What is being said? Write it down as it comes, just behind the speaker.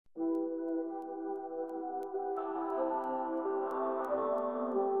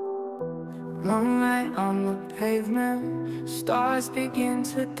Moonlight on the pavement, stars begin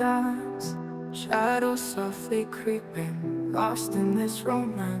to dance. Shadows softly creeping, lost in this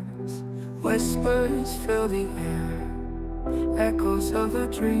romance. Whispers fill the air, echoes of a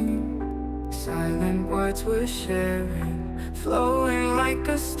dream. Silent words we're sharing, flowing like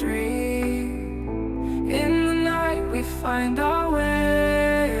a stream. In the night we find our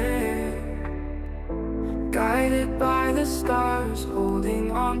way, guided by the stars,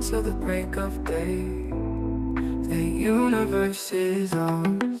 holding on till the break of day. The universe is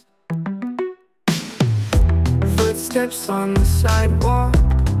ours. Footsteps on the sidewalk,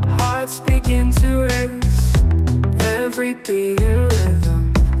 hearts begin to race. Every beat in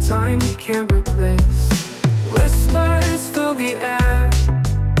rhythm, time you can't replace. Whispers fill the air,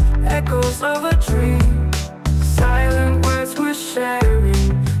 echoes of a dream. Silent words we're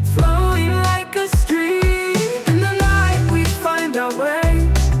sharing, flowing like a stream. In the night we find our way,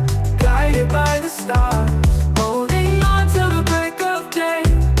 guided by the stars, holding on till the break of day.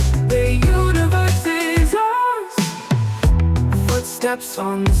 The universe is ours. Footsteps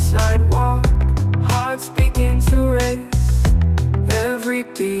on the sidewalk, hearts begin to race. Every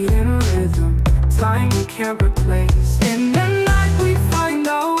beat in rhythm, time we can't replace. In the night we find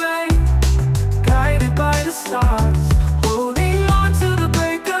our way, guided by the stars, holding on to the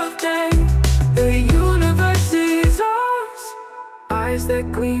break of day. The universe is ours. Eyes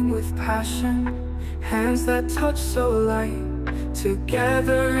that gleam with passion, hands that touch so light.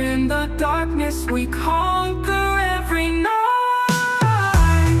 Together in the darkness we conquer every night.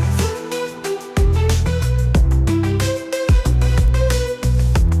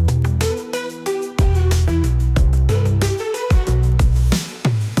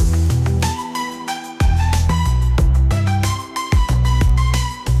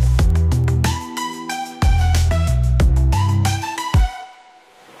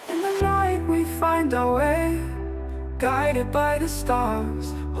 Our way, guided by the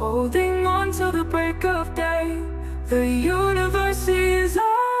stars, holding on till the break of day. The universe is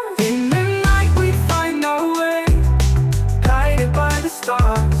ours. In the night we find our way, guided by the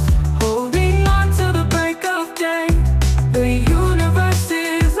stars, holding on till the break of day. The universe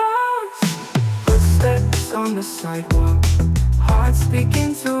is ours. Footsteps on the sidewalk, hearts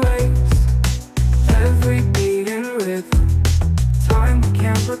begin to race. Every beat in rhythm, time we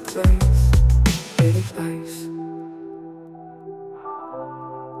can't replace. Place.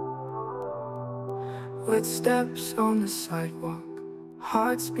 Footsteps on the sidewalk,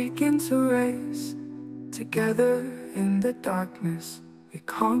 hearts begin to race. Together in the darkness, we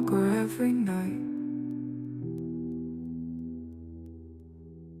conquer every night.